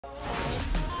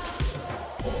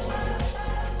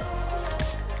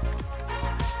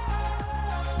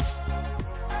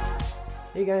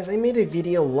Hey guys, I made a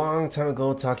video a long time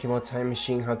ago talking about Time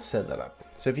Machine, how to set that up.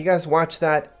 So if you guys watch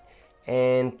that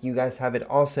and you guys have it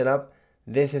all set up,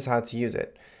 this is how to use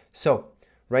it. So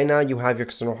right now you have your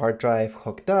external hard drive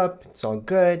hooked up, it's all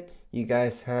good. You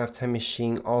guys have Time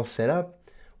Machine all set up.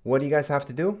 What do you guys have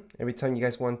to do? Every time you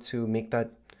guys want to make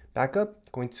that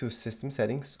backup, go into System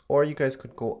Settings, or you guys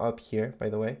could go up here, by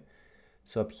the way.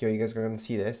 So up here you guys are going to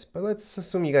see this, but let's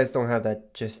assume you guys don't have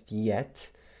that just yet.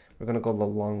 We're going to go the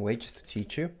long way just to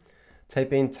teach you.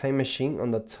 Type in Time Machine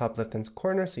on the top left hand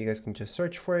corner so you guys can just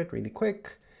search for it really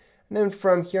quick. And then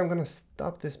from here, I'm going to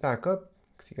stop this backup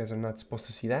because you guys are not supposed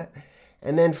to see that.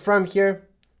 And then from here,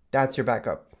 that's your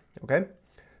backup. Okay.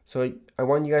 So I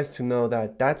want you guys to know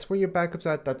that that's where your backup's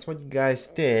at. That's what you guys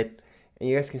did.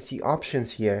 And you guys can see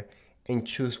options here and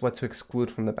choose what to exclude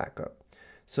from the backup.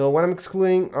 So what I'm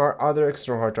excluding are other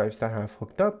external hard drives that have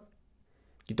hooked up.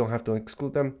 You don't have to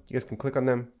exclude them. You guys can click on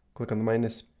them. Click on the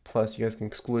minus, plus you guys can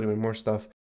exclude even more stuff.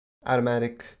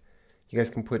 Automatic, you guys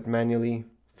can put manually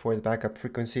for the backup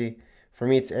frequency. For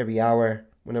me, it's every hour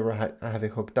whenever I have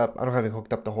it hooked up. I don't have it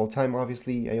hooked up the whole time,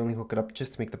 obviously. I only hook it up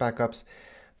just to make the backups.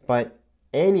 But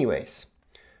anyways,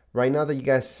 right now that you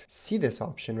guys see this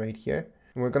option right here,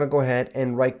 we're going to go ahead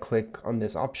and right click on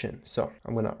this option. So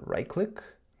I'm going to right click.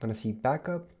 I'm going to see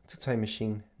backup to Time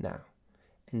Machine now.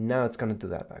 And now it's going to do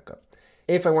that backup.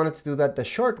 If I wanted to do that the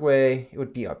short way, it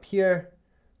would be up here,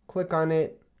 click on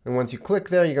it, and once you click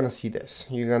there, you're going to see this.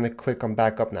 You're going to click on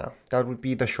backup now. That would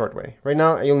be the short way. Right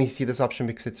now, I only see this option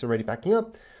because it's already backing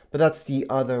up, but that's the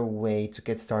other way to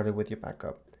get started with your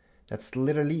backup. That's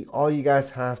literally all you guys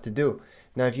have to do.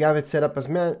 Now, if you have it set up as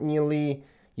manually,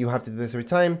 you have to do this every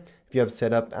time. If you have it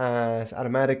set up as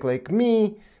automatic like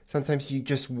me, sometimes you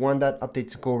just want that update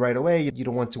to go right away. You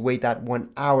don't want to wait that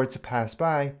 1 hour to pass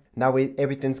by. That way,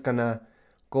 everything's going to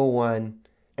go on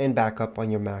and back up on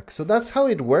your Mac. So that's how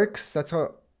it works. That's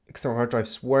how external hard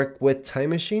drives work with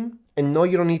Time Machine. And no,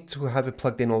 you don't need to have it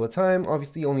plugged in all the time.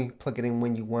 Obviously, only plug it in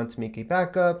when you want to make a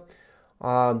backup.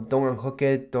 Don't unhook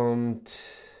it. Don't,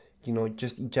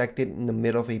 just eject it in the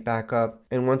middle of a backup.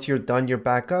 And once you're done your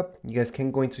backup, you guys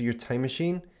can go into your Time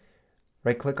Machine,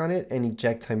 right click on it and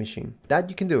eject Time Machine. That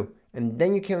you can do. And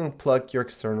then you can unplug your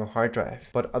external hard drive.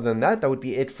 But other than that, that would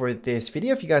be it for this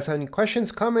video. If you guys have any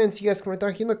questions, comments, you guys can write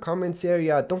down here in the comments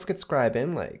area. Don't forget to subscribe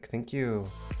and like. Thank you.